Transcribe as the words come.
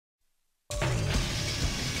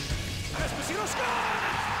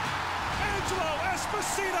scores! Angelo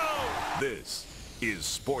Esposito! This is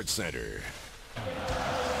SportsCenter.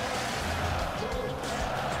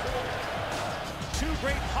 Two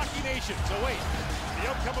great hockey nations await the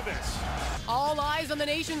outcome of this. All eyes on the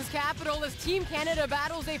nation's capital as Team Canada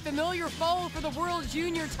battles a familiar foe for the World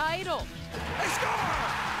Junior title. They score!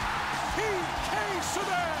 PK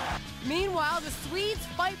Subban! Meanwhile, the Swedes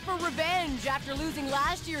fight for revenge after losing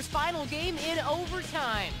last year's final game in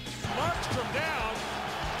overtime. Markstrom down,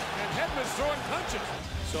 and Hedman's throwing punches.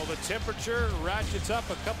 So the temperature ratchets up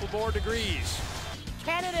a couple more degrees.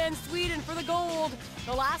 Canada and Sweden for the gold,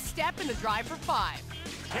 the last step in the drive for 5.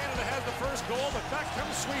 Canada has the first goal, but back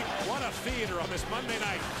comes Sweden. What a theater on this Monday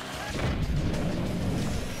night.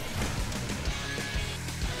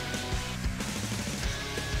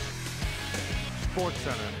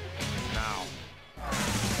 SportsCenter now.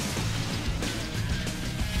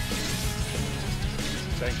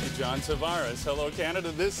 Thank you, John Tavares. Hello,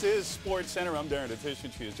 Canada. This is SportsCenter. I'm Darren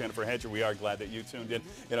Detition. She is Jennifer Hedger. We are glad that you tuned in.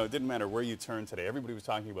 You know, it didn't matter where you turned today. Everybody was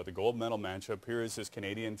talking about the gold medal matchup. Here is this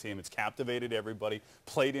Canadian team. It's captivated everybody.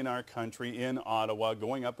 Played in our country, in Ottawa,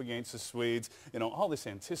 going up against the Swedes. You know, all this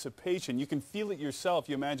anticipation. You can feel it yourself.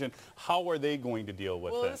 You imagine, how are they going to deal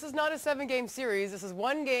with it? Well, this is not a 7-game series. This is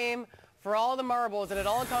one game for all the marbles, and it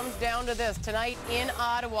all comes down to this. Tonight in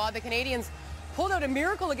Ottawa, the Canadians pulled out a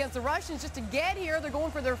miracle against the Russians just to get here. They're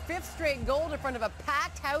going for their 5th straight goal in front of a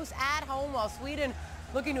packed house at home, while Sweden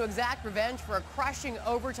looking to exact revenge for a crushing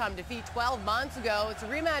overtime defeat 12 months ago. It's a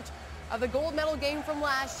rematch of the gold medal game from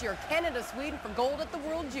last year. Canada-Sweden for gold at the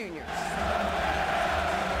World Juniors.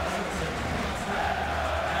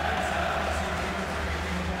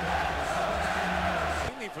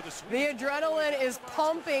 The adrenaline is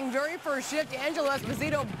pumping. Very first shift, Angelo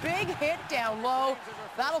Esposito, big hit down low.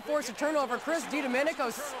 That'll force a turnover. Chris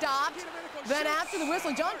DiDomenico stopped. Then after the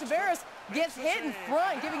whistle, John Tavares gets hit in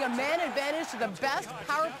front, giving a man advantage to the best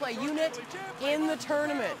power play unit in the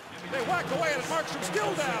tournament. They whack away and Markstrom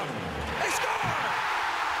still down. They score!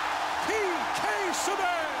 PK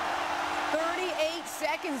Subban! 38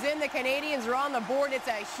 seconds in, the Canadians are on the board. It's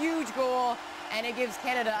a huge goal, and it gives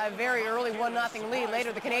Canada a very early 1-0 lead.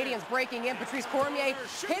 Later, the Canadians breaking in. Patrice Cormier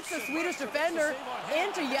hits the Swedish defender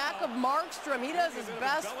into Jakob Markstrom. He does his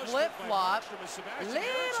best flip-flop. A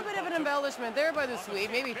little bit of an embellishment there by the Swede.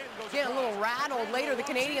 Maybe getting a little rattled. Later, the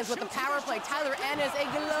Canadians with the power play. Tyler Ennis, a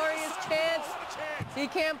glorious chance. He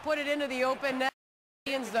can't put it into the open net.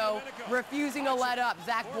 Though, refusing to let up.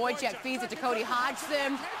 Zach Wojciech feeds it to Cody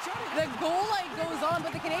Hodgson. The goal light goes on,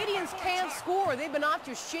 but the Canadians can't score. They've been off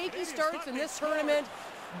to shaky starts in this tournament,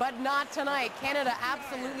 but not tonight. Canada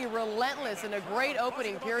absolutely relentless in a great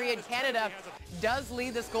opening period. Canada does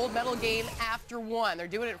lead this gold medal game after 1. They're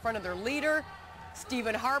doing it in front of their leader,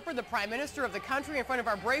 Stephen Harper, the Prime Minister of the country, in front of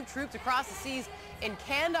our brave troops across the seas in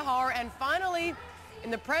Kandahar, and finally, in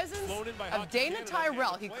the presence of Dana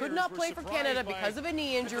Tyrell. He could not play for Canada because of a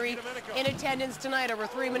knee injury. In attendance tonight, over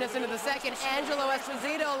 3 minutes into the second, Angelo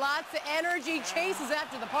Esposito, lots of energy, chases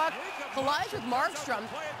after the puck, collides with Markstrom.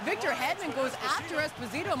 Victor Hedman goes after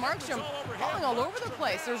Esposito. Markstrom falling all over the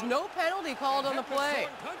place. There's no penalty called on the play.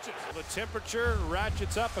 The temperature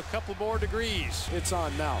ratchets up a couple more degrees. It's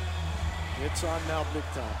on now. It's on now big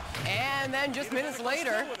time. And then just minutes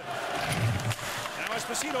later. Now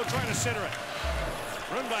Esposito trying to center it.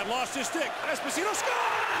 Rundblad lost his stick. Esposito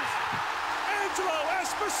scores! Angelo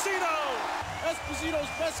Esposito! Esposito's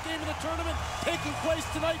best game of the tournament taking place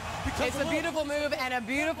tonight because it's a beautiful move and a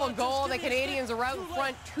beautiful goal. The Canadians are out in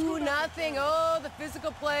front 2-0. Oh, the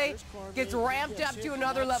physical play gets ramped up to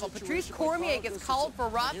another level. Patrice Cormier gets called for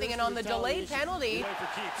roughing, and on the delayed penalty,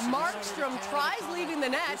 Markstrom tries leaving the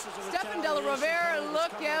net. Stefan De La Rovere,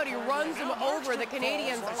 look out, he runs him over. The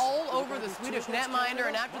Canadians all over the Swedish netminder,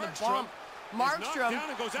 and after the bump, Markstrom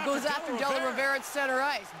goes after De La Rovere at center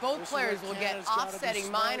ice. Both players will get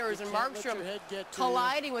offsetting minors, and Markstrom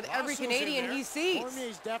colliding with every Canadian he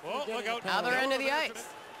sees. Other end of the ice.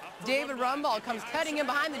 David Rumball comes cutting in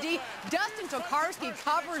behind the D. Dustin Tokarski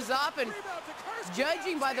covers up, and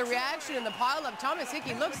judging by the reaction in the pileup, Thomas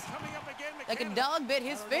Hickey looks like a dog bit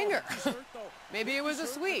his finger. Maybe it was a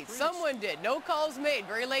Swede. Someone did. No calls made.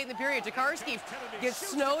 Very late in the period. Tokarski gets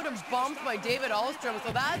snowed and bumped by David Ahlstrom,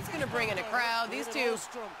 so that's going to bring in a crowd. These two,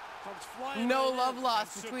 no love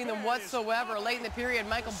lost between them whatsoever. Late in the period,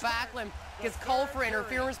 Michael Backlund gets called for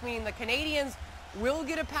interference, meaning the Canadians will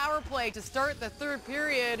get a power play to start the third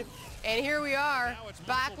period. And here we are.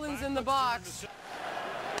 Backlund's in the box.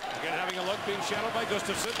 Again, having a look, being shadowed by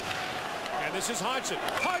Gustafsson. And this is Hodgson.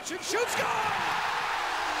 Hodgson shoots, goal!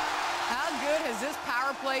 How good has this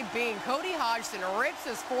power play been? Cody Hodgson rips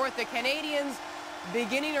his fourth. The Canadians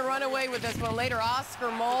beginning to run away with this one. Later,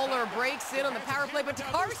 Oscar Muller breaks in on the power play, but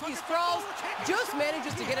Tokarski sprawls, just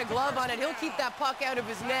manages to get a glove on it. He'll keep that puck out of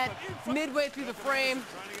his net midway through the frame.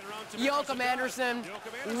 Joachim Andersen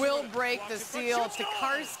will break the seal.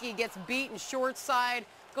 Tokarski gets beaten short side.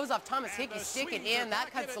 Goes off Thomas Hickey, stick it in. That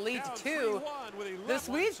cuts the lead to 2. The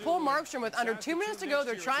Swedes pull Markstrom with under 2 minutes to go.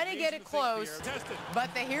 They're trying to get it close,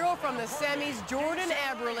 but the hero from the semis, Jordan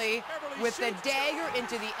Eberle, with the dagger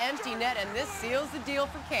into the empty net, and this seals the deal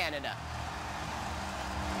for Canada.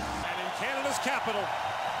 And in Canada's capital,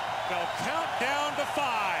 they'll count down to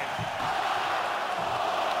 5.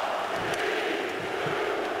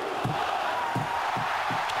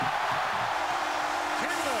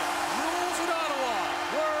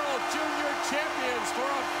 For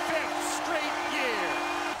a 5th straight year.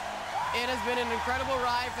 It has been an incredible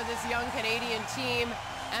ride for this young Canadian team,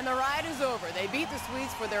 and the ride is over. They beat the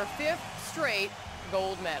Swedes for their 5th straight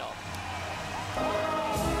gold medal.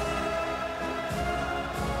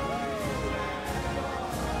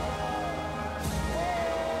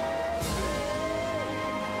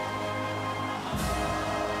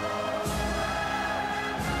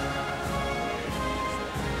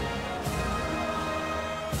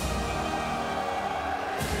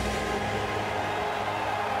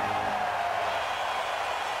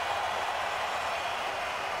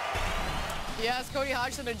 Yes, Cody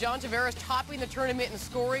Hodgson and John Tavares topping the tournament in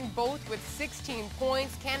scoring, both with 16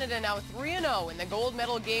 points. Canada now 3-0 in the gold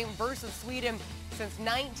medal game versus Sweden since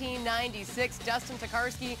 1996. Dustin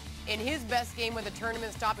Tokarski in his best game of the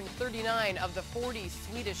tournament, stopping 39 of the 40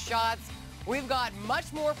 Swedish shots. We've got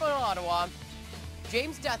much more from Ottawa.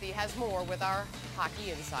 James Duthie has more with our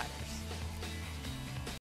Hockey Insiders.